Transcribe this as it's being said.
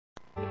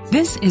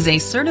This is a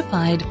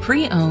certified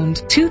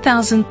pre-owned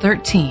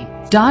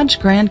 2013 Dodge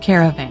Grand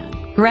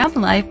Caravan. Grab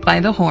life by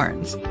the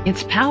horns.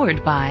 It's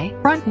powered by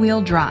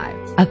front-wheel drive,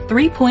 a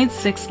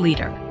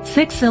 3.6-liter,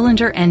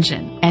 6-cylinder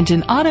engine, and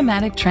an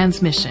automatic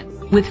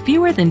transmission. With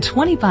fewer than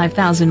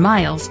 25,000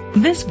 miles,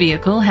 this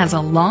vehicle has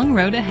a long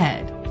road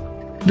ahead.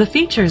 The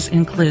features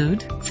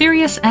include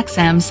Sirius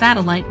XM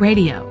satellite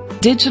radio,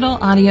 digital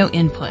audio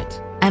input,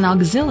 an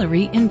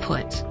auxiliary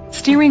input,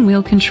 steering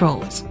wheel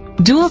controls,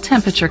 dual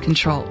temperature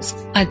controls,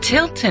 a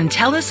tilt and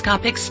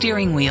telescopic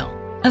steering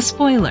wheel, a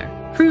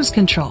spoiler, cruise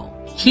control,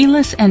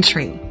 keyless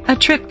entry, a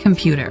trip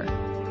computer.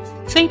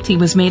 Safety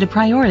was made a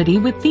priority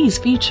with these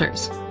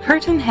features: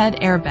 curtain head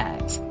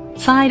airbags,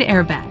 side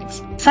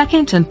airbags,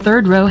 second and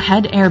third row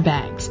head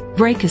airbags,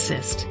 brake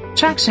assist,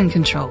 traction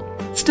control,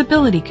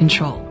 stability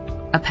control,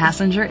 a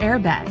passenger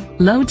airbag,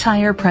 low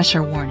tire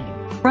pressure warning,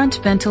 front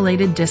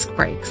ventilated disc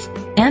brakes,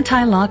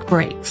 anti-lock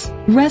brakes.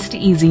 Rest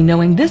easy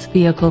knowing this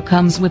vehicle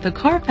comes with a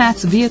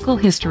Carfax Vehicle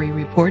History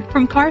Report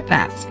from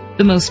Carfax,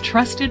 the most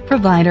trusted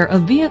provider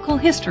of vehicle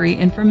history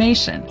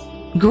information.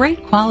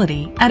 Great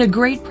quality at a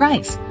great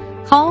price.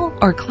 Call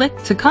or click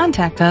to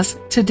contact us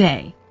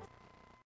today.